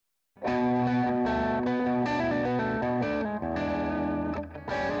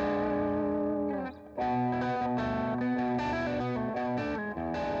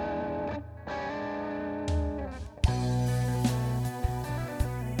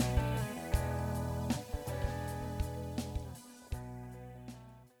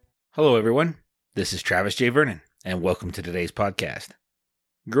Hello, everyone. This is Travis J. Vernon, and welcome to today's podcast.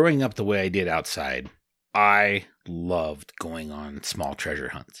 Growing up the way I did outside, I loved going on small treasure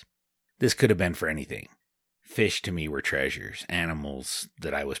hunts. This could have been for anything. Fish to me were treasures. Animals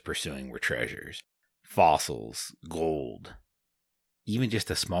that I was pursuing were treasures. Fossils, gold. Even just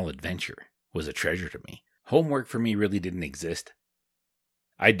a small adventure was a treasure to me. Homework for me really didn't exist.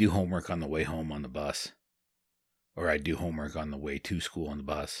 I'd do homework on the way home on the bus, or I'd do homework on the way to school on the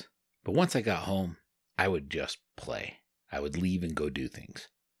bus. But once I got home, I would just play. I would leave and go do things.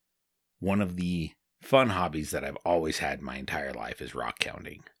 One of the fun hobbies that I've always had my entire life is rock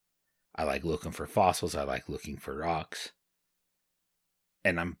counting. I like looking for fossils. I like looking for rocks.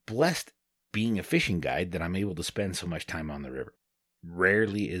 And I'm blessed being a fishing guide that I'm able to spend so much time on the river.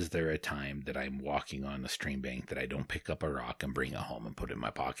 Rarely is there a time that I'm walking on the stream bank that I don't pick up a rock and bring it home and put it in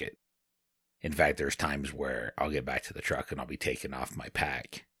my pocket. In fact, there's times where I'll get back to the truck and I'll be taking off my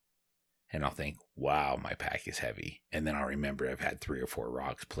pack. And I'll think, wow, my pack is heavy. And then I'll remember I've had 3 or 4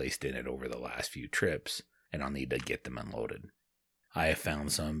 rocks placed in it over the last few trips, and I'll need to get them unloaded. I have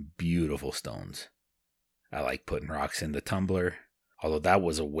found some beautiful stones. I like putting rocks in the tumbler, although that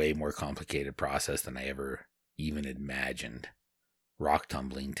was a way more complicated process than I ever even imagined. Rock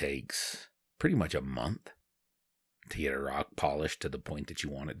tumbling takes pretty much a month to get a rock polished to the point that you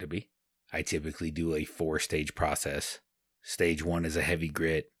want it to be. I typically do a 4-stage process. Stage 1 is a heavy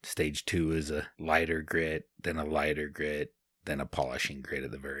grit, stage 2 is a lighter grit, then a lighter grit, then a polishing grit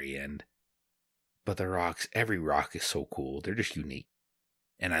at the very end. But the rocks, every rock is so cool, they're just unique.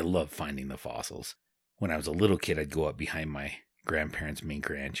 And I love finding the fossils. When I was a little kid, I'd go up behind my grandparents' mink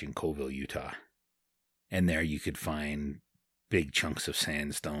ranch in Coville, Utah. And there you could find big chunks of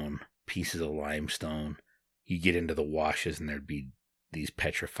sandstone, pieces of limestone. You get into the washes and there'd be these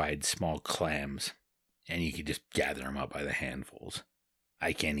petrified small clams. And you could just gather them up by the handfuls.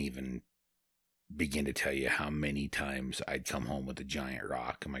 I can't even begin to tell you how many times I'd come home with a giant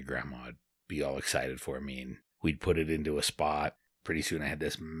rock and my grandma would be all excited for me and we'd put it into a spot. Pretty soon I had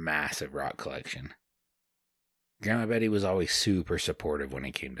this massive rock collection. Grandma Betty was always super supportive when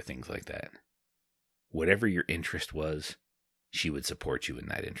it came to things like that. Whatever your interest was, she would support you in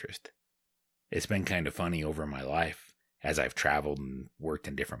that interest. It's been kind of funny over my life as I've traveled and worked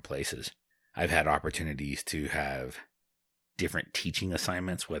in different places. I've had opportunities to have different teaching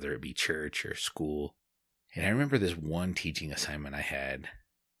assignments, whether it be church or school. And I remember this one teaching assignment I had,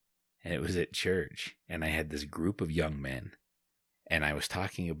 and it was at church. And I had this group of young men, and I was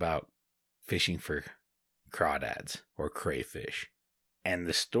talking about fishing for crawdads or crayfish. And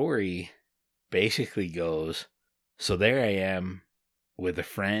the story basically goes, so there I am with a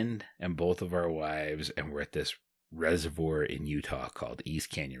friend and both of our wives, and we're at this reservoir in Utah called East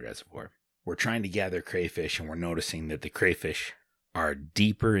Canyon Reservoir. We're trying to gather crayfish, and we're noticing that the crayfish are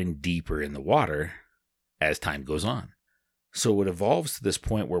deeper and deeper in the water as time goes on. So it evolves to this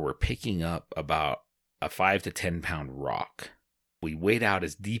point where we're picking up about a 5 to 10 pound rock. We wade out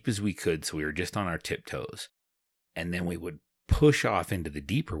as deep as we could, so we were just on our tiptoes. And then we would push off into the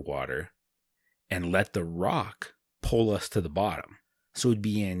deeper water and let the rock pull us to the bottom. So we'd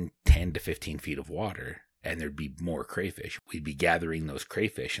be in 10 to 15 feet of water. And there'd be more crayfish. We'd be gathering those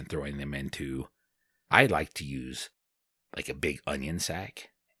crayfish and throwing them into, I like to use like a big onion sack.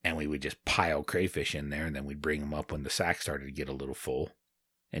 And we would just pile crayfish in there. And then we'd bring them up when the sack started to get a little full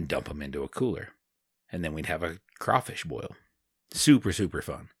and dump them into a cooler. And then we'd have a crawfish boil. Super, super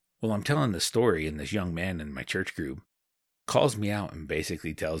fun. Well, I'm telling this story, and this young man in my church group calls me out and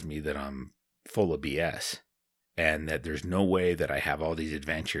basically tells me that I'm full of BS. And that there's no way that I have all these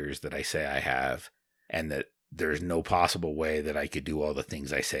adventures that I say I have. And that there's no possible way that I could do all the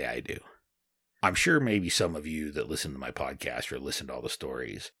things I say I do. I'm sure maybe some of you that listen to my podcast or listen to all the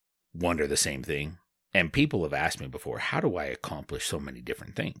stories wonder the same thing. And people have asked me before, how do I accomplish so many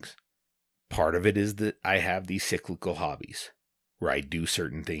different things? Part of it is that I have these cyclical hobbies where I do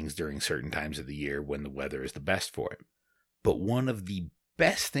certain things during certain times of the year when the weather is the best for it. But one of the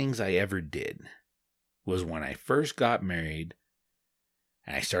best things I ever did was when I first got married.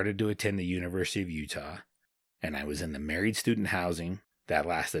 And I started to attend the University of Utah, and I was in the married student housing. That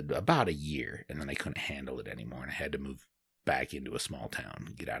lasted about a year, and then I couldn't handle it anymore, and I had to move back into a small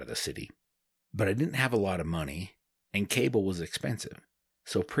town, get out of the city. But I didn't have a lot of money, and cable was expensive.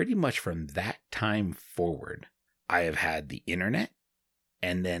 So pretty much from that time forward, I have had the internet,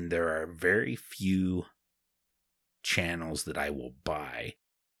 and then there are very few channels that I will buy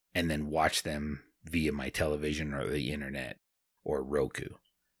and then watch them via my television or the internet or Roku.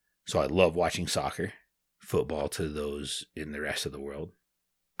 So I love watching soccer, football to those in the rest of the world.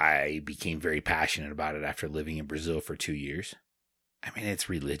 I became very passionate about it after living in Brazil for 2 years. I mean, it's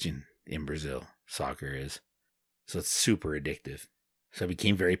religion in Brazil. Soccer is. So it's super addictive. So I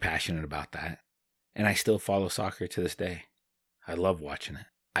became very passionate about that. And I still follow soccer to this day. I love watching it.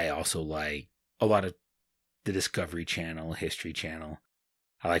 I also like a lot of the Discovery Channel, History Channel.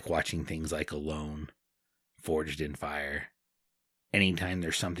 I like watching things like Alone, Forged in Fire. Anytime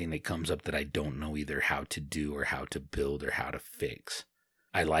there's something that comes up that I don't know either how to do or how to build or how to fix,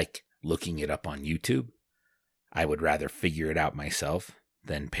 I like looking it up on YouTube. I would rather figure it out myself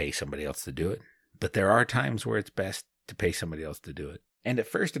than pay somebody else to do it. But there are times where it's best to pay somebody else to do it. And at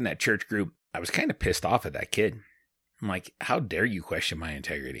first in that church group, I was kind of pissed off at that kid. I'm like, how dare you question my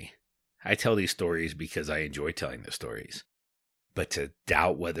integrity? I tell these stories because I enjoy telling the stories. But to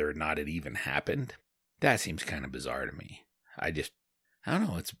doubt whether or not it even happened, that seems kind of bizarre to me. I don't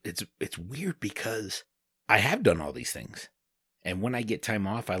know. It's weird because I have done all these things. And when I get time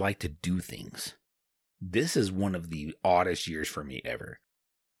off, I like to do things. This is one of the oddest years for me ever.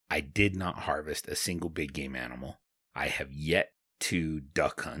 I did not harvest a single big game animal. I have yet to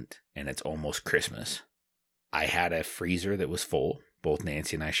duck hunt, and it's almost Christmas. I had a freezer that was full. Both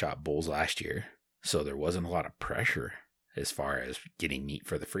Nancy and I shot bulls last year, so there wasn't a lot of pressure as far as getting meat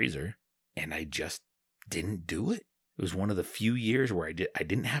for the freezer, and I just didn't do it. It was one of the few years where I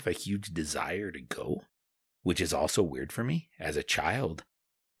didn't have a huge desire to go, which is also weird for me. As a child,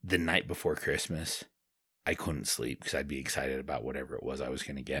 the night before Christmas, I couldn't sleep because I'd be excited about whatever it was I was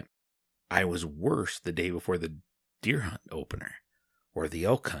going to get. I was worse the day before the deer hunt opener, or the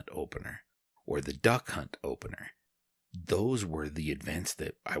elk hunt opener, or the duck hunt opener. Those were the events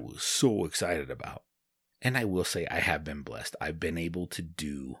that I was so excited about. And I will say I have been blessed. I've been able to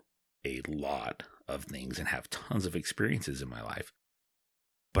do a lot of things and have tons of experiences in my life.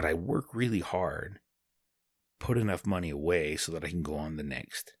 But I work really hard, put enough money away so that I can go on the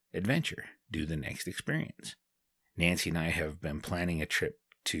next adventure, do the next experience. Nancy and I have been planning a trip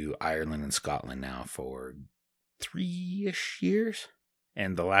to Ireland and Scotland now for 3-ish years.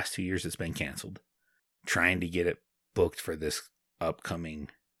 And the last 2 years it's been canceled. Trying to get it booked for this upcoming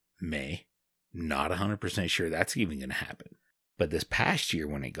May. Not 100% sure that's even going to happen. But this past year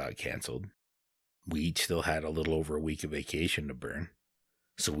when it got canceled, we each still had a little over a week of vacation to burn.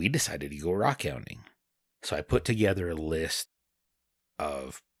 So we decided to go rock hounding. So I put together a list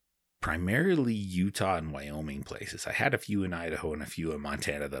of primarily Utah and Wyoming places. I had a few in Idaho and a few in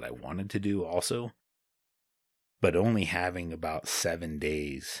Montana that I wanted to do also. But only having about 7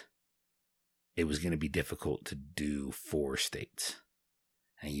 days, it was going to be difficult to do 4 states.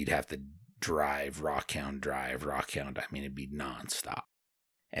 And you'd have to drive, rock hound. I mean, it'd be nonstop.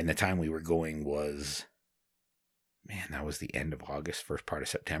 And the time we were going was, that was the end of August, first part of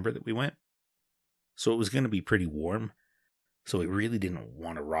September that we went. So it was going to be pretty warm. So we really didn't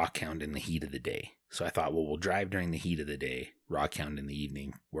want to rock hound in the heat of the day. So I thought, well, we'll drive during the heat of the day, rock hound in the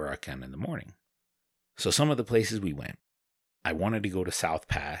evening, rock hound in the morning. So some of the places we went, I wanted to go to South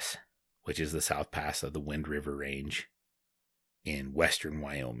Pass, which is the South Pass of the Wind River Range in western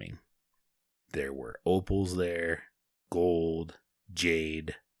Wyoming. There were opals there, gold,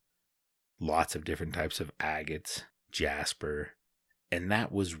 jade, lots of different types of agates, jasper, and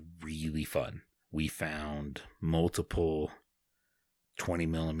that was really fun. We found multiple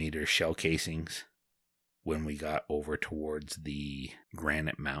 20mm shell casings when we got over towards the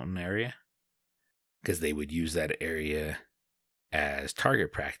Granite Mountain area, because they would use that area as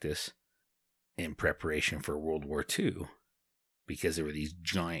target practice in preparation for World War II, because there were these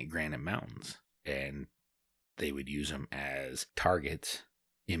giant granite mountains, and they would use them as targets,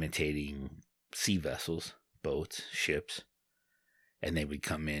 imitating sea vessels, boats, ships, and they would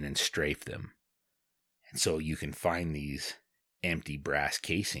come in and strafe them. And so you can find these empty brass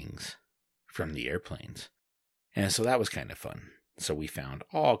casings from the airplanes. And so that was kind of fun. So we found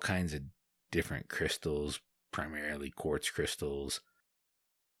all kinds of different crystals, primarily quartz crystals,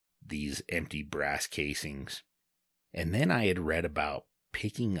 these empty brass casings. And then I had read about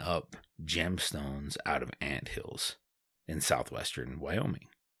picking up gemstones out of anthills in southwestern Wyoming.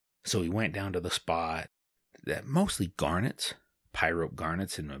 So we went down to the spot that mostly garnets, pyrope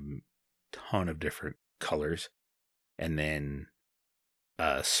garnets in a ton of different colors, and then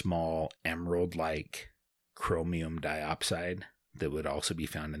a small emerald-like chromium diopside that would also be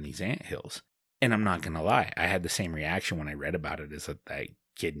found in these anthills. And I'm not going to lie, I had the same reaction when I read about it as that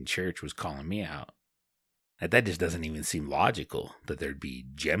kid in church was calling me out. That just doesn't even seem logical that there'd be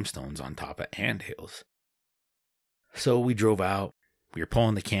gemstones on top of anthills. So we drove out. We were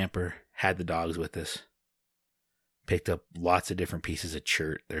pulling the camper, had the dogs with us, picked up lots of different pieces of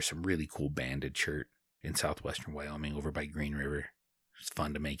chert. There's some really cool banded chert in southwestern Wyoming over by Green River. It's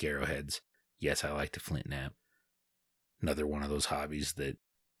fun to make arrowheads. Yes, I like to flint knap. Another one of those hobbies that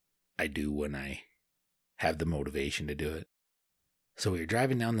I do when I have the motivation to do it. So we were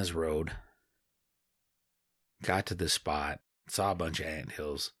driving down this road, got to this spot, saw a bunch of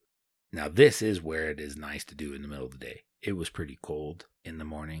anthills. Now this is where it is nice to do in the middle of the day. It was pretty cold in the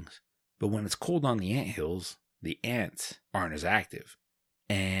mornings, but when it's cold on the anthills, the ants aren't as active.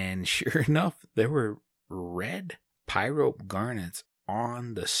 And sure enough, there were red pyrope garnets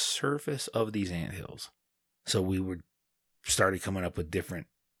on the surface of these anthills. So we started coming up with different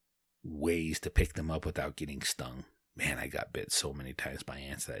ways to pick them up without getting stung. Man, I got bit so many times by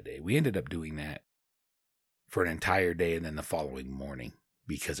ants that day. We ended up doing that for an entire day and then the following morning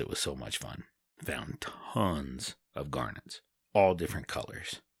because it was so much fun. Found tons of garnets, all different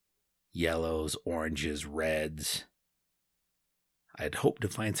colors. Yellows, oranges, reds. I'd hoped to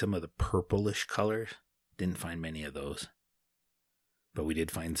find some of the purplish colors. Didn't find many of those. But we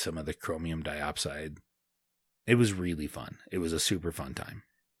did find some of the chromium diopside. It was really fun. It was a super fun time.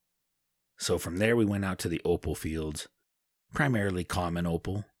 So from there we went out to the opal fields, primarily common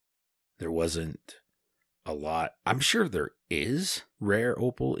opal. There wasn't a lot. I'm sure there is rare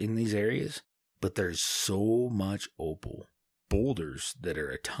opal in these areas, but there's so much opal. Boulders that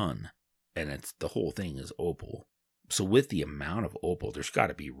are a ton, and the whole thing is opal. So with the amount of opal, there's got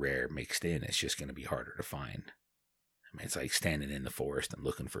to be rare mixed in. It's just going to be harder to find. I mean, it's like standing in the forest and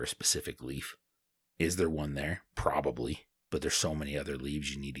looking for a specific leaf. Is there one there? Probably. But there's so many other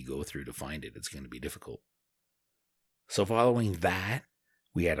leaves you need to go through to find it. It's going to be difficult. So following that,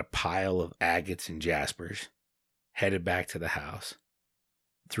 we had a pile of agates and jaspers. Headed back to the house.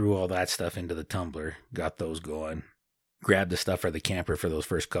 Threw all that stuff into the tumbler. Got those going. Grabbed the stuff for the camper for those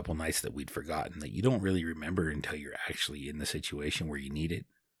first couple nights that we'd forgotten that you don't really remember until you're actually in the situation where you need it.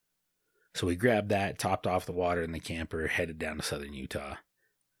 So we grabbed that, topped off the water in the camper, headed down to southern Utah.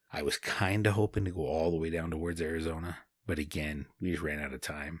 I was kind of hoping to go all the way down towards Arizona. But again, we just ran out of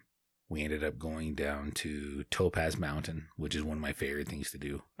time. We ended up going down to Topaz Mountain, which is one of my favorite things to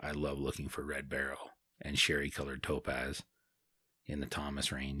do. I love looking for red beryl and sherry-colored topaz in the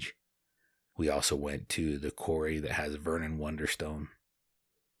Thomas Range. We also went to the quarry that has Vernon Wonderstone.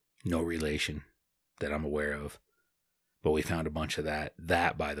 No relation that I'm aware of. But we found a bunch of that.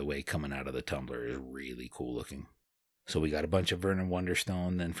 That, by the way, coming out of the tumbler is really cool looking. So we got a bunch of Vernon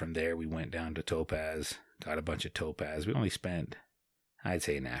Wonderstone. Then from there we went down to Topaz. Got a bunch of topaz. We only spent, I'd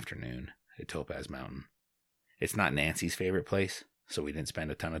say, an afternoon at Topaz Mountain. It's not Nancy's favorite place, so we didn't spend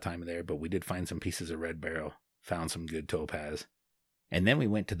a ton of time there, but we did find some pieces of red beryl, found some good topaz. And then we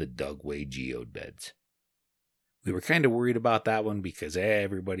went to the Dugway geode beds. We were kind of worried about that one because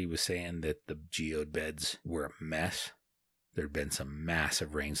everybody was saying that the geode beds were a mess. There'd been some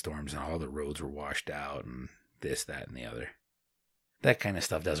massive rainstorms and all the roads were washed out and this, that, and the other. That kind of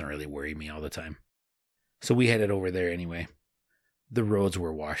stuff doesn't really worry me all the time. So we headed over there anyway. The roads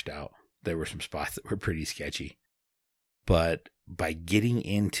were washed out. There were some spots that were pretty sketchy. But by getting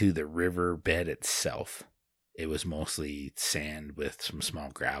into the river bed itself, it was mostly sand with some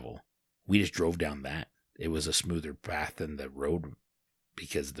small gravel. We just drove down that. It was a smoother path than the road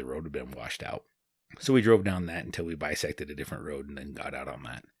because the road had been washed out. So we drove down that until we bisected a different road and then got out on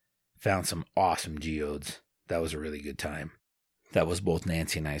that. Found some awesome geodes. That was a really good time. That was both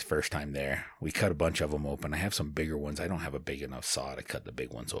Nancy and I's first time there. We cut a bunch of them open. I have some bigger ones. I don't have a big enough saw to cut the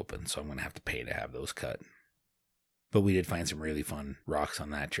big ones open, so I'm going to have to pay to have those cut. But we did find some really fun rocks on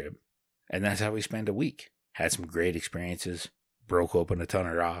that trip. And that's how we spent a week. Had some great experiences. Broke open a ton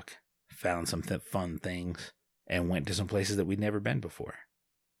of rock. Found some fun things. And went to some places that we'd never been before.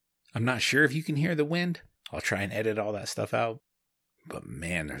 I'm not sure if you can hear the wind. I'll try and edit all that stuff out. But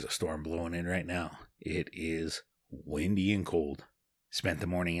man, there's a storm blowing in right now. It is windy and cold. Spent the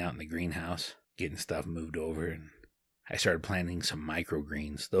morning out in the greenhouse, getting stuff moved over, and I started planting some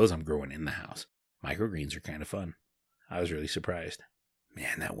microgreens. Those I'm growing in the house. Microgreens are kind of fun. I was really surprised.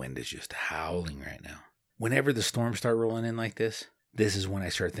 Man, that wind is just howling right now. Whenever the storms start rolling in like this is when I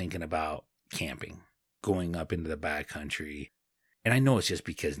start thinking about camping, going up into the backcountry. And I know it's just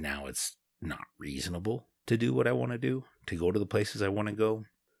because now it's not reasonable to do what I want to do, to go to the places I want to go.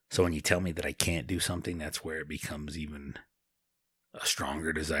 So when you tell me that I can't do something, that's where it becomes even a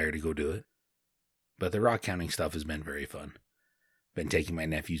stronger desire to go do it. But the rock counting stuff has been very fun. Been taking my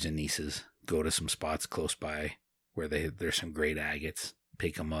nephews and nieces, go to some spots close by where there's some great agates,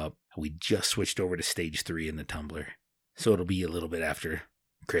 pick them up. We just switched over to stage 3 in the tumbler. So it'll be a little bit after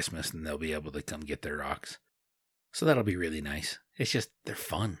Christmas and they'll be able to come get their rocks. So that'll be really nice. It's just, they're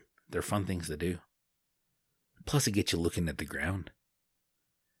fun. They're fun things to do. Plus it gets you looking at the ground.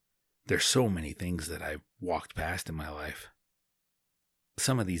 There's so many things that I've walked past in my life.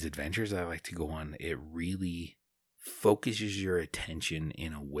 Some of these adventures I like to go on, it really focuses your attention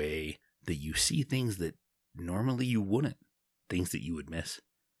in a way that you see things that normally you wouldn't, things that you would miss.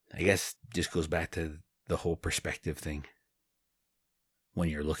 I guess just goes back to the whole perspective thing. When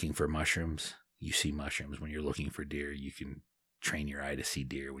you're looking for mushrooms, you see mushrooms. When you're looking for deer, you can train your eye to see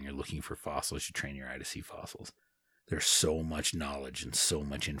deer. When you're looking for fossils, you train your eye to see fossils. There's so much knowledge and so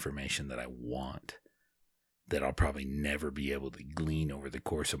much information that I want that I'll probably never be able to glean over the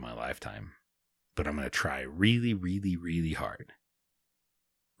course of my lifetime. But I'm going to try really, really, really hard.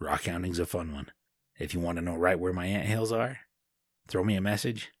 Rock hounding's a fun one. If you want to know right where my anthills are, throw me a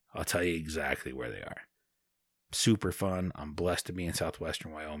message. I'll tell you exactly where they are. Super fun. I'm blessed to be in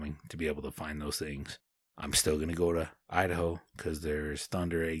southwestern Wyoming to be able to find those things. I'm still going to go to Idaho because there's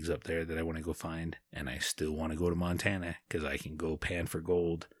thunder eggs up there that I want to go find. And I still want to go to Montana because I can go pan for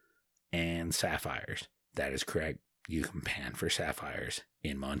gold and sapphires. That is correct. You can pan for sapphires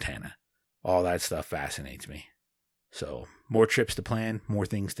in Montana. All that stuff fascinates me. So, more trips to plan, more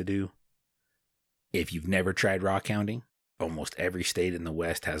things to do. If you've never tried rock hounding, almost every state in the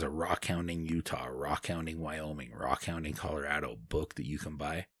West has a rock hounding Utah, rock hounding Wyoming, rock hounding Colorado book that you can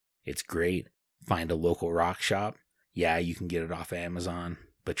buy. It's great. Find a local rock shop. Yeah, you can get it off Amazon,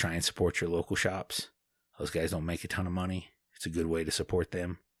 but try and support your local shops. Those guys don't make a ton of money. It's a good way to support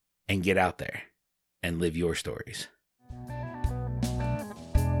them. And get out there and live your stories.